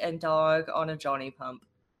Boy and Dog on a Johnny Pump.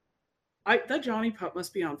 That Johnny Pump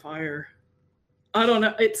must be on fire. I don't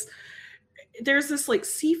know. There's this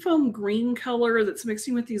seafoam green color that's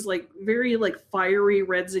mixing with these very fiery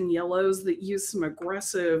reds and yellows that use some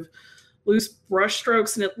aggressive loose brush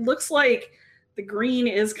strokes, and it looks like the green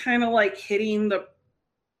is kind of hitting the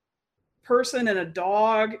person and a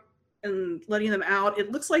dog and letting them out.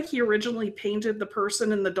 It looks like he originally painted the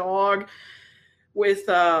person and the dog with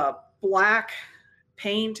black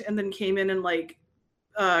paint and then came in and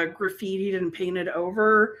graffitied and painted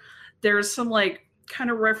over. There's some kind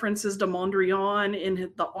of references to Mondrian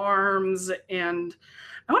in the arms, and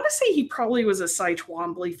I want to say he probably was a Cy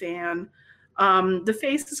Twombly fan. The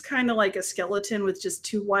face is kind of like a skeleton with just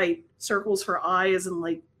 2 white circles for eyes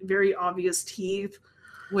and very obvious teeth,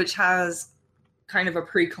 which has kind of a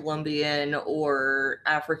pre-Columbian or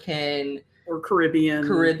African or Caribbean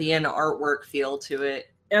artwork feel to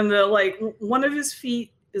it. And the one of his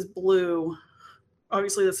feet is blue.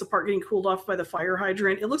 Obviously, that's the part getting cooled off by the fire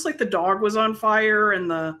hydrant. It looks like the dog was on fire and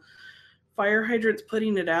the fire hydrant's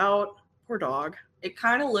putting it out. Poor dog. It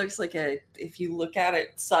kind of looks like if you look at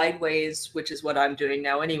it sideways, which is what I'm doing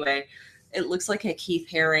now anyway, it looks like a Keith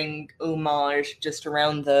Haring homage just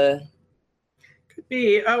around the... Could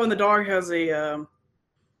be. Oh, and the dog has a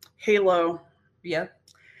halo. Yep.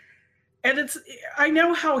 And I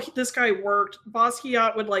know how this guy worked.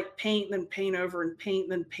 Basquiat would paint and then paint over and paint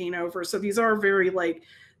and then paint over. So these are very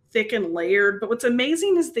thick and layered. But what's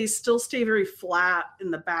amazing is they still stay very flat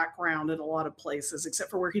in the background in a lot of places,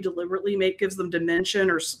 except for where he deliberately gives them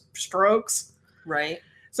dimension or strokes. Right.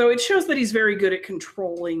 So it shows that he's very good at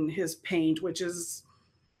controlling his paint, which is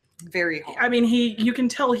Very hard. I mean, you can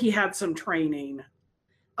tell he had some training.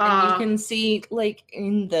 And you can see, like,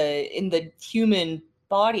 in the human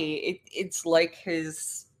body, it's like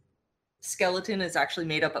his skeleton is actually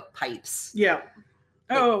made up of pipes. Yeah.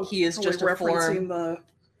 Like, he is just a referencing form.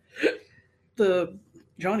 the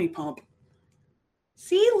Johnny Pump.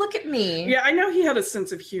 See, look at me. Yeah, I know he had a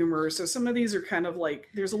sense of humor, so some of these are kind of like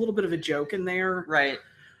there's a little bit of a joke in there. Right.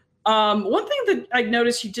 One thing that I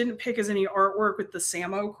noticed you didn't pick as any artwork with the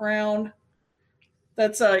SAMO crown.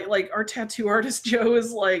 That's like our tattoo artist Joe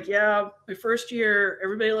is like, yeah, my first year,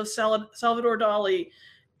 everybody loves Salvador Dali,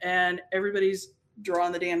 and everybody's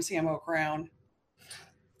drawing the damn SAMO crown.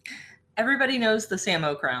 Everybody knows the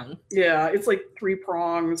SAMO crown. Yeah, it's like 3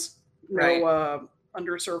 prongs, no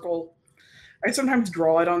under circle. I sometimes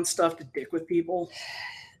draw it on stuff to dick with people.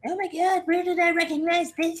 Oh my god, where did I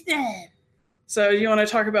recognize this from? So you want to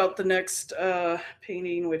talk about the next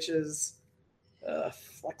painting, which is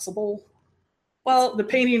flexible? Well, the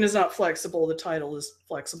painting is not flexible. The title is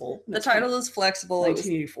flexible. The title is flexible.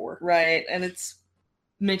 1984. Right, and it's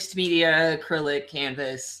mixed media, acrylic,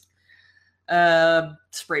 canvas,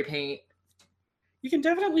 spray paint. You can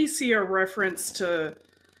definitely see a reference to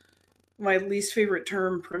my least favorite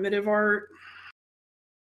term, primitive art.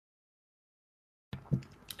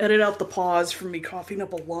 Edit out the pause from me coughing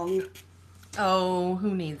up a lung. Oh,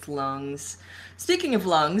 who needs lungs? Speaking of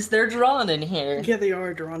lungs, they're drawn in here. Yeah, they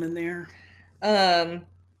are drawn in there.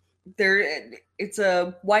 It's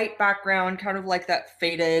a white background, kind of like that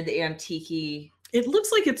faded antique-y. It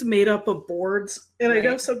looks like it's made up of boards, and Right. I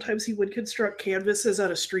know sometimes he would construct canvases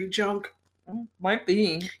out of street junk. Might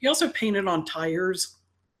be. He also painted on tires.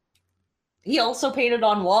 He also painted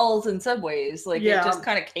on walls and subways. Like, Yeah. it just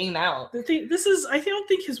kind of came out. I don't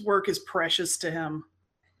think his work is precious to him.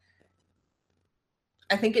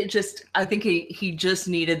 I think he just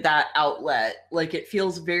needed that outlet. Like, it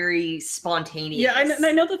feels very spontaneous. Yeah, and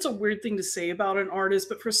I know that's a weird thing to say about an artist,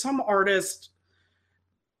 but for some artists,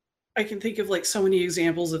 I can think of like so many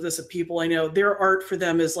examples of this of people I know. Their art for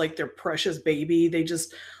them is like their precious baby. They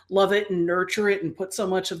just love it and nurture it and put so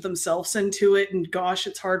much of themselves into it. And gosh,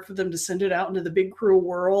 it's hard for them to send it out into the big cruel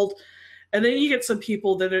world. And then you get some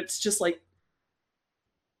people that it's just like,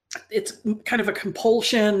 it's kind of a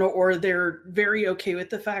compulsion, or they're very okay with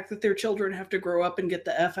the fact that their children have to grow up and get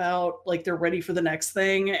the F out, like they're ready for the next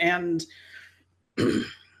thing. And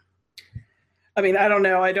I mean, I don't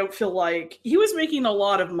know. I don't feel like he was making a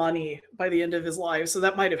lot of money by the end of his life, so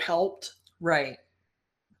that might have helped. Right.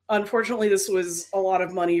 Unfortunately, this was a lot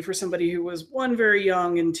of money for somebody who was, 1, very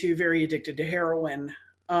young, and 2, very addicted to heroin.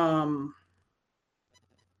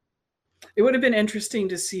 It would have been interesting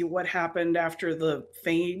to see what happened after the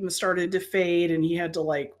fame started to fade and he had to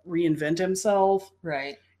like reinvent himself.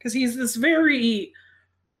 Right. Because he's this very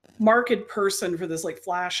marked person for this like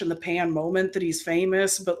flash in the pan moment that he's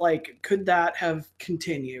famous, but like, could that have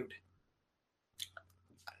continued?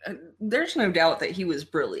 There's no doubt that he was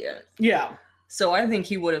brilliant. Yeah. So I think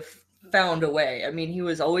he would have found a way. I mean, he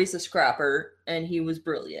was always a scrapper and he was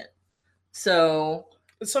brilliant. So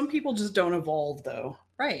some people just don't evolve though.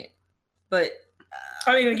 Right. But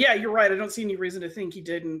I mean, yeah, you're right. I don't see any reason to think he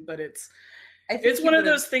didn't, but it's one of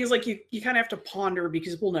those things like you kind of have to ponder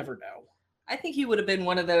because we'll never know. I think he would have been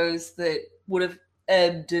one of those that would have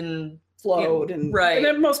ebbed and flowed, and right. And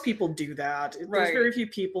then most people do that. Right. There's very few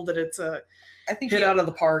people that it's a I think hit out of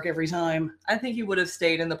the park every time. I think he would have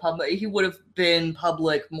stayed in the public. He would have been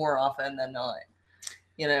public more often than not,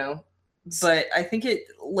 you know. But I think it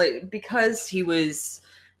like because he was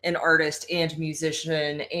an artist and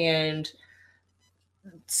musician and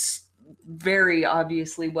very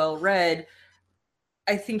obviously well read,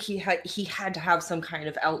 I think he had to have some kind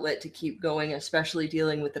of outlet to keep going, especially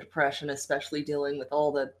dealing with the depression, especially dealing with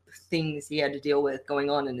all the things he had to deal with going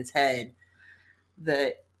on in his head,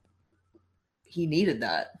 that he needed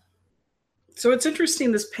that. So it's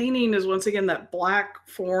interesting, this painting is once again that black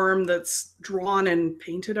form that's drawn and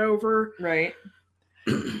painted over. Right.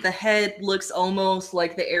 The head looks almost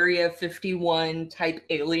like the Area 51 type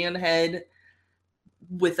alien head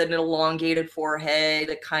with an elongated forehead,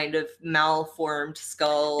 a kind of malformed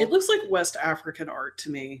skull. It looks like West African art to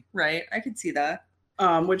me. Right, I could see that.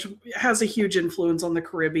 Which has a huge influence on the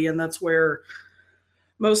Caribbean. That's where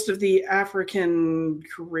most of the African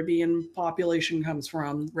Caribbean population comes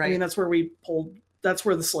from. Right. I mean, that's where that's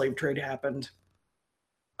where the slave trade happened.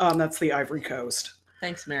 That's the Ivory Coast.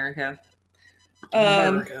 Thanks, America.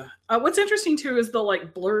 America. What's interesting too is the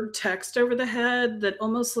like blurred text over the head that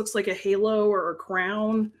almost looks like a halo or a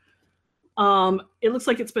crown. It looks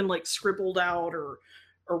like it's been like scribbled out or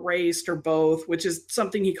erased or both, which is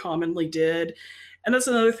something he commonly did. And that's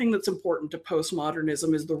another thing that's important to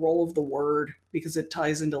postmodernism is the role of the word, because it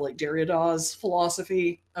ties into like Derrida's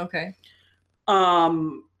philosophy. Okay.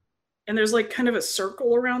 And there's like kind of a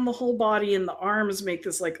circle around the whole body, and the arms make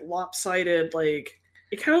this like lopsided, like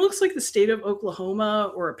it kind of looks like the state of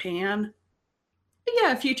Oklahoma or a pan.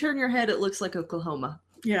 Yeah, if you turn your head, it looks like Oklahoma.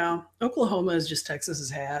 Yeah, Oklahoma is just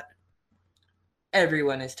Texas's hat.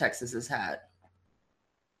 Everyone is Texas's hat.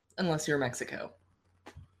 Unless you're Mexico.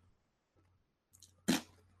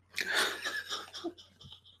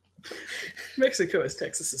 Mexico is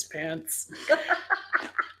Texas's pants.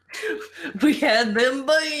 We had them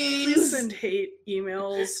Please boys. send hate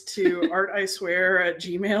emails to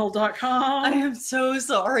artiswear@gmail.com. I am so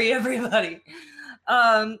sorry, everybody.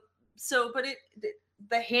 But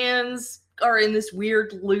the hands are in this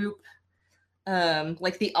weird loop,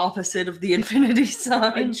 like the opposite of the infinity I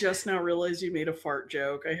sign. just now realized you made a fart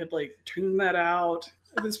joke. I had like tuned that out.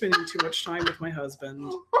 I've been spending too much time with my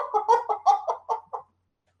husband.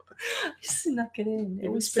 I snuck it in.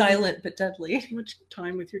 It was Spending silent but deadly. Too much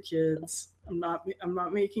time with your kids. I'm not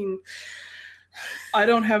making. I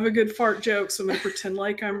don't have a good fart joke, so I'm gonna pretend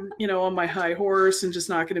like I'm, on my high horse and just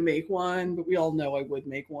not gonna make one. But we all know I would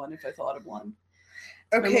make one if I thought of one.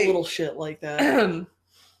 Okay. I'm a little shit like that.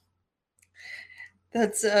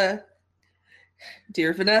 That's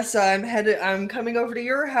dear Vanessa, I'm coming over to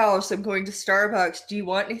your house. I'm going to Starbucks. Do you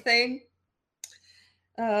want anything?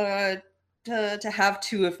 To have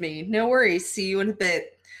two of me. No worries. See you in a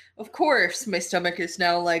bit. Of course, my stomach is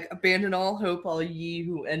now like, abandon all hope, all ye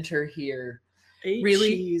who enter here.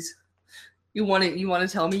 Really? Cheese. You want to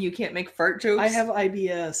tell me you can't make fart jokes? I have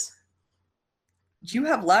IBS. You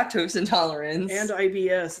have lactose intolerance. And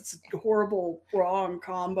IBS. It's a horrible, wrong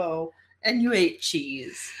combo. And you ate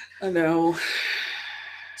cheese. I know.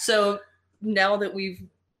 So now that we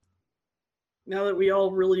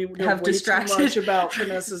all really know have way distracted too much about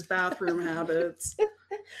Vanessa's bathroom habits.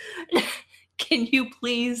 Can you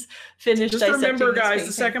please finish Just dissecting remember, this guys, painting?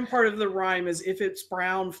 the second part of the rhyme is if it's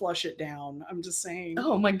brown, flush it down. I'm just saying.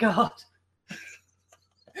 Oh my god.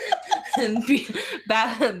 And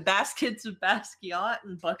baskets of Basquiat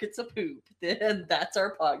and buckets of poop. And that's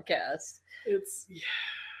our podcast. It's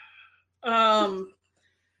oh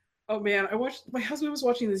man, my husband was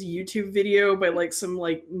watching this YouTube video by like some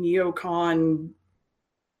like neocon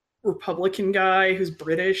Republican guy who's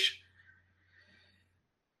British.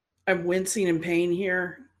 I'm wincing in pain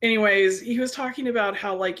here. Anyways, he was talking about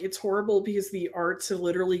how like it's horrible because the arts have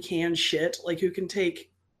literally canned shit. Like, who can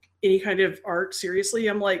take any kind of art seriously?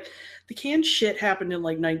 I'm like, the canned shit happened in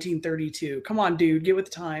like 1932. Come on, dude, get with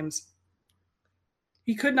the times.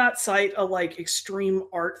 He could not cite a like extreme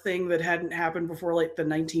art thing that hadn't happened before like the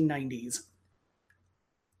 1990s.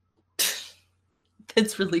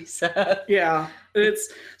 It's really sad. Yeah, it's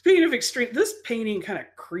speaking of extreme. This painting kind of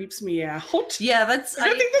creeps me out. Yeah, I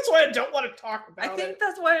think that's why I don't want to talk about it. I think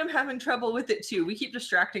that's why I'm having trouble with it too. We keep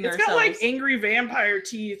distracting It's ourselves. got like angry vampire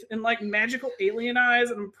teeth and like magical alien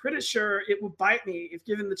eyes, and I'm pretty sure it would bite me if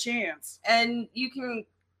given the chance. And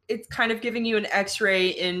it's kind of giving you an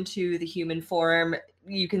x-ray into the human form.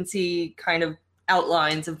 You can see kind of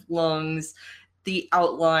outlines of lungs, the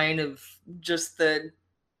outline of just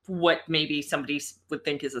what maybe somebody would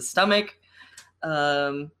think is a stomach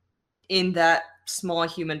in that small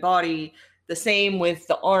human body. The same with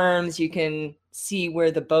the arms. You can see where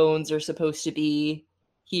the bones are supposed to be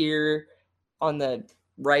here on the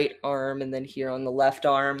right arm and then here on the left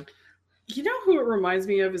arm. You know who it reminds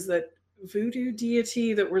me of is that voodoo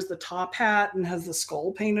deity that wears the top hat and has the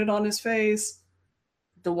skull painted on his face.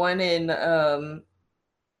 The one in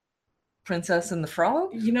Princess and the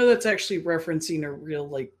Frog? You know, that's actually referencing a real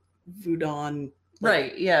like voodoo.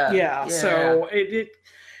 Right, yeah. Yeah. So it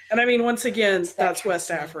and I mean, once again, that's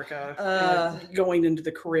West Africa going into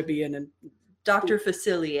the Caribbean, and Dr.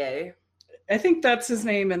 Facilier. I think that's his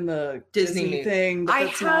name in the Disney thing. But I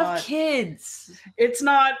that's have not, kids. It's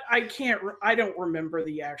not. I don't remember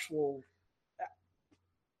the actual.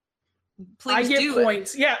 Please I get do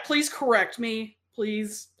points. Yeah, please correct me,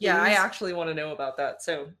 please. Yeah, I actually want to know about that,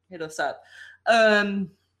 so hit us up.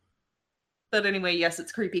 But anyway, yes,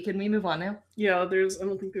 it's creepy. Can we move on now? Yeah, I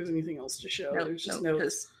don't think there's anything else to show. There's just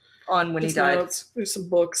notes. On when he died. Notes. There's some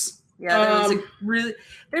books. Yeah,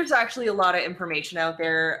 there's actually a lot of information out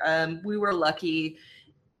there. We were lucky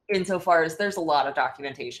insofar as there's a lot of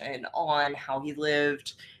documentation on how he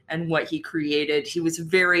lived and what he created. He was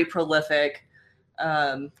very prolific.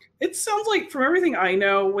 It sounds like, from everything I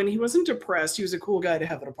know, when he wasn't depressed, he was a cool guy to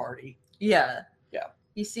have at a party. Yeah. Yeah.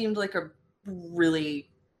 He seemed like a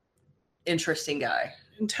really interesting guy.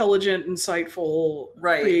 Intelligent, insightful,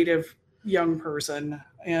 right. creative. young person,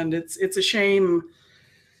 and it's a shame.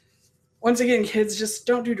 Once again, kids, just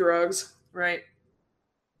don't do drugs. Right.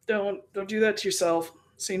 Don't do that to yourself.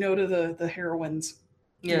 Say no to the heroines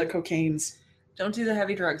and the cocaines. Don't do the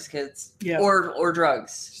heavy drugs, kids. Yeah. Or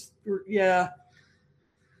drugs.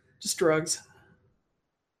 Just drugs.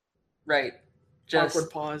 Right. Just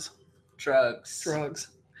Awkward pause. Drugs.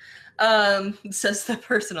 Says the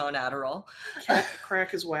person on Adderall.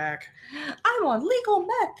 Crack is whack. I'm on legal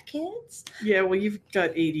meth, kids. Yeah, well, you've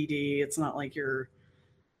got ADD. It's not like you're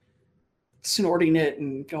snorting it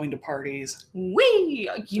and going to parties.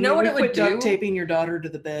 You know what it would do? Duct taping your daughter to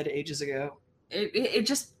the bed ages ago. It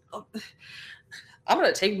just. I'm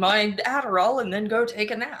gonna take my Adderall and then go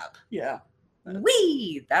take a nap. Yeah.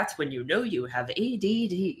 That's when you know you have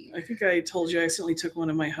ADD. I think I told you I accidentally took one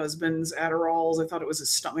of my husband's Adderalls. I thought it was a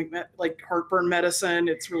stomach like heartburn medicine.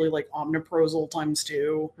 It's really like omeprazole times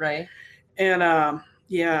 2. Right. And I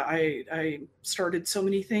started so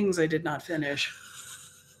many things I did not finish.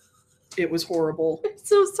 It was horrible. I'm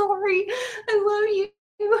so sorry. I love you.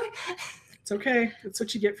 It's okay. That's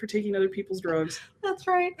what you get for taking other people's drugs. That's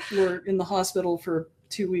right. We're in the hospital for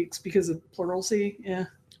 2 weeks because of pleural-C. Yeah.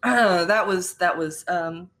 That was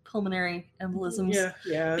pulmonary embolisms.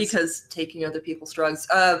 Yeah. Because taking other people's drugs.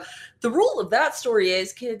 The rule of that story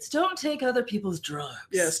is, kids, don't take other people's drugs.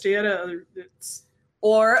 Yeah, stay out of other.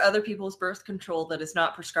 Or other people's birth control that is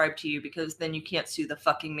not prescribed to you, because then you can't sue the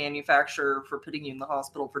fucking manufacturer for putting you in the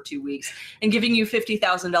hospital for 2 weeks and giving you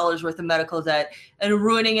 $50,000 worth of medical debt and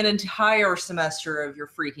ruining an entire semester of your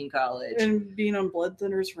freaking college. And being on blood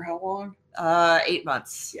thinners for how long? 8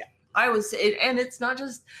 months. Yeah. And it's not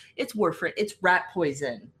just, it's warfarin, it's rat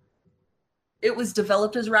poison. It was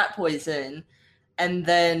developed as rat poison. And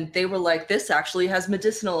then they were like, this actually has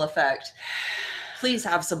medicinal effect. Please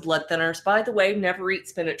have some blood thinners. By the way, never eat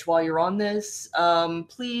spinach while you're on this.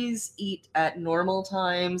 Please eat at normal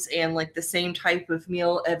times and like the same type of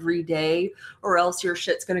meal every day, or else your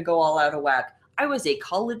shit's gonna go all out of whack. I was a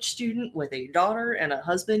college student with a daughter and a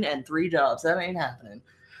husband and 3 jobs. That ain't happening.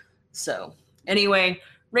 So anyway,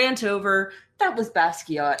 rant over. That was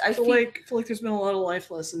Basquiat. I feel like there's been a lot of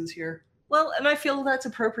life lessons here. Well, and I feel that's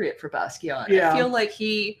appropriate for Basquiat. Yeah. I feel like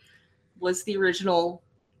he was the original.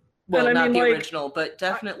 Well, not the original, but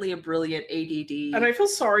definitely a brilliant ADD. And I feel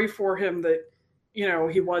sorry for him that,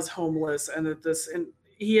 he was homeless and and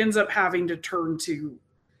he ends up having to turn to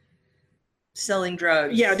selling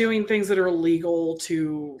drugs. Yeah, doing things that are illegal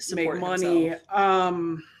to support make money.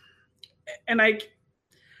 Himself. And I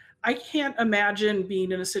can't imagine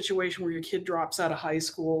being in a situation where your kid drops out of high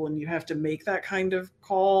school and you have to make that kind of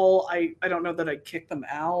call. I don't know that I'd kick them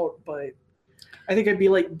out, but I think I'd be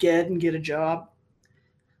like, get a job.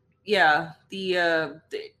 Yeah,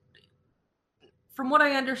 from what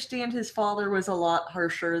I understand, his father was a lot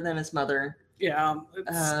harsher than his mother. Yeah.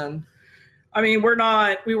 I mean,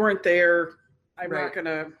 we weren't there. I'm right. not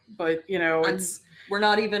gonna, but we're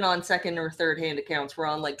not even on second or third hand accounts. We're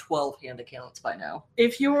on like 12 hand accounts by now.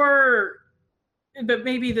 But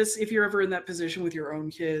maybe if you're ever in that position with your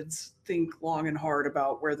own kids, think long and hard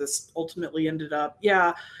about where this ultimately ended up.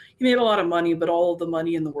 Yeah, you made a lot of money, but all of the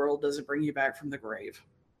money in the world doesn't bring you back from the grave.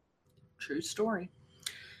 True story.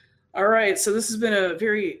 All right, so this has been a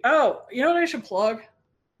very... Oh, you know what I should plug?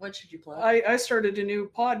 What should you plug? I started a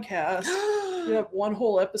new podcast. We have one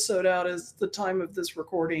whole episode out as the time of this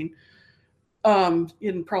recording. And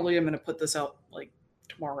probably I'm going to put this out like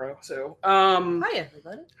tomorrow. So, Hi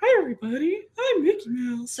everybody. I'm Mickey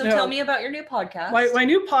Mouse. So tell me about your new podcast. My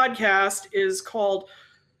new podcast is called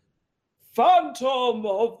Phantom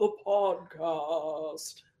of the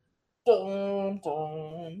Podcast. Dun,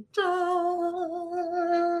 dun, dun.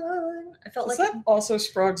 I felt Is like that also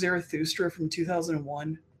Sprague Zarathustra from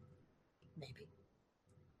 2001? Maybe.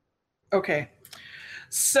 Okay.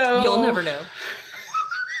 So you'll never know.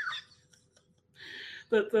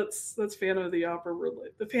 That's Phantom of the Opera.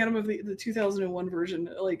 The Phantom of the 2001 version,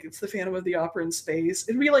 like it's the Phantom of the Opera in space.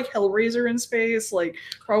 It'd be like Hellraiser in space, like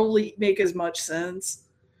probably make as much sense.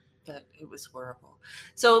 But it was horrible.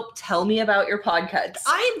 So tell me about your podcast.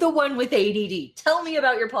 I'm the one with ADD. Tell me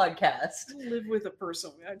about your podcast. I live with a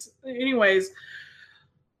person. Anyways,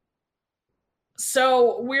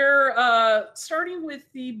 so we're starting with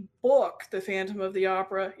the book, The Phantom of the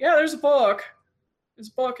Opera. Yeah, there's a book. This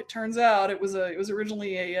book, it turns out, it was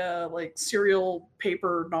originally a like serial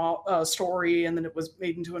paper story, and then it was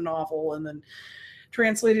made into a novel, and then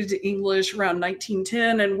translated to English around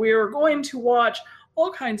 1910. And we're going to watch all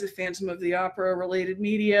kinds of Phantom of the Opera related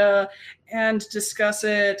media and discuss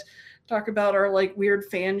it, talk about our like weird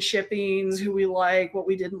fan shippings, who we like, what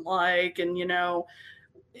we didn't like, and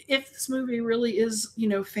if this movie really is,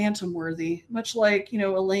 phantom worthy, much like,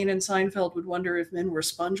 Elaine and Seinfeld would wonder if men were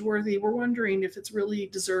sponge worthy, we're wondering if it really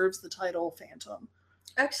deserves the title Phantom.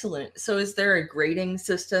 Excellent. So is there a grading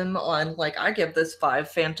system on, like, I give this 5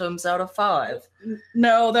 phantoms out of 5?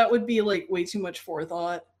 No, that would be like way too much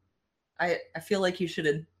forethought. I feel like you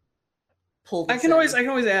should pull this I can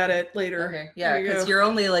always add it later. Okay, yeah, because you're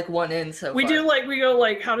only like one in so we far. we go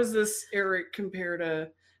like, how does this Eric compare to,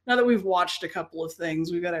 now that we've watched a couple of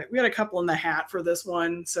things, we got a couple in the hat for this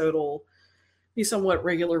one, so it'll be somewhat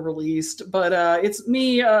regular released. But it's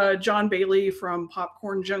me, John Bailey from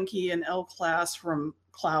Popcorn Junkie, and L Class from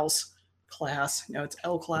it's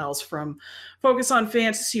L Klaus from Focus on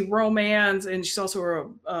Fantasy Romance, and she's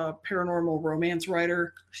also a paranormal romance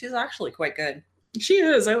writer. She's actually quite good. She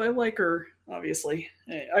is. I like her, obviously.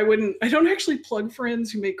 I don't actually plug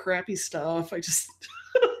friends who make crappy stuff. I just...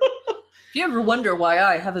 If you ever wonder why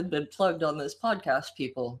I haven't been plugged on this podcast,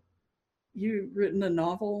 people. You written a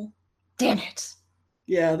novel? Damn it.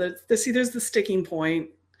 Yeah, there's the sticking point.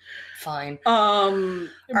 Fine.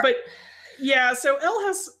 But yeah, so Elle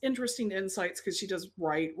has interesting insights because she does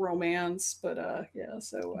write romance, but yeah,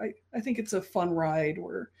 so I think it's a fun ride.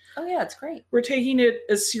 Oh yeah, it's great. We're taking it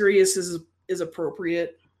as serious as is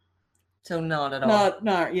appropriate. So not at all.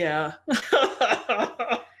 Not yeah.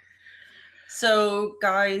 So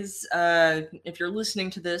guys, if you're listening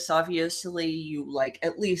to this, obviously you like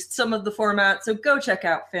at least some of the format, so go check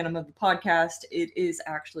out Phantom of the Podcast. It is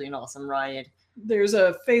actually an awesome ride. There's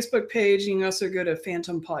a Facebook page. You can also go to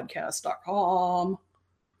phantompodcast.com.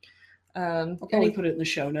 I'll probably put it in the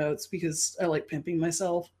show notes because I like pimping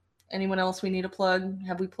myself. Anyone else we need to plug?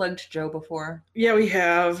 Have we plugged Joe before? Yeah, we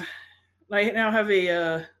have. I now have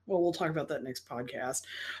we'll talk about that next podcast.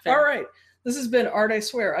 Fair. All right. This has been Art I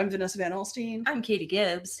Swear. I'm Vanessa Van Alstine. I'm Katie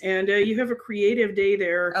Gibbs. And you have a creative day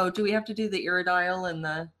there. Oh, do we have to do the Iridile and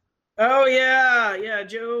the... Oh, yeah. Yeah,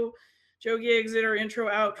 Joe Giggs in our intro,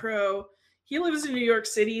 outro. He lives in New York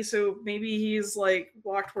City, so maybe he's like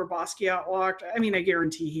walked where Basquiat walked. I mean, I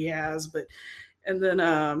guarantee he has, but... And then...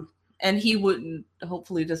 And he wouldn't,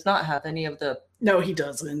 hopefully does not have any of the... No, he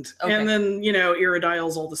doesn't. Okay. And then,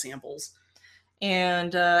 Iridile's all the samples.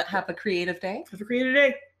 And have a creative day. Have a creative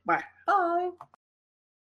day. Bye. Bye.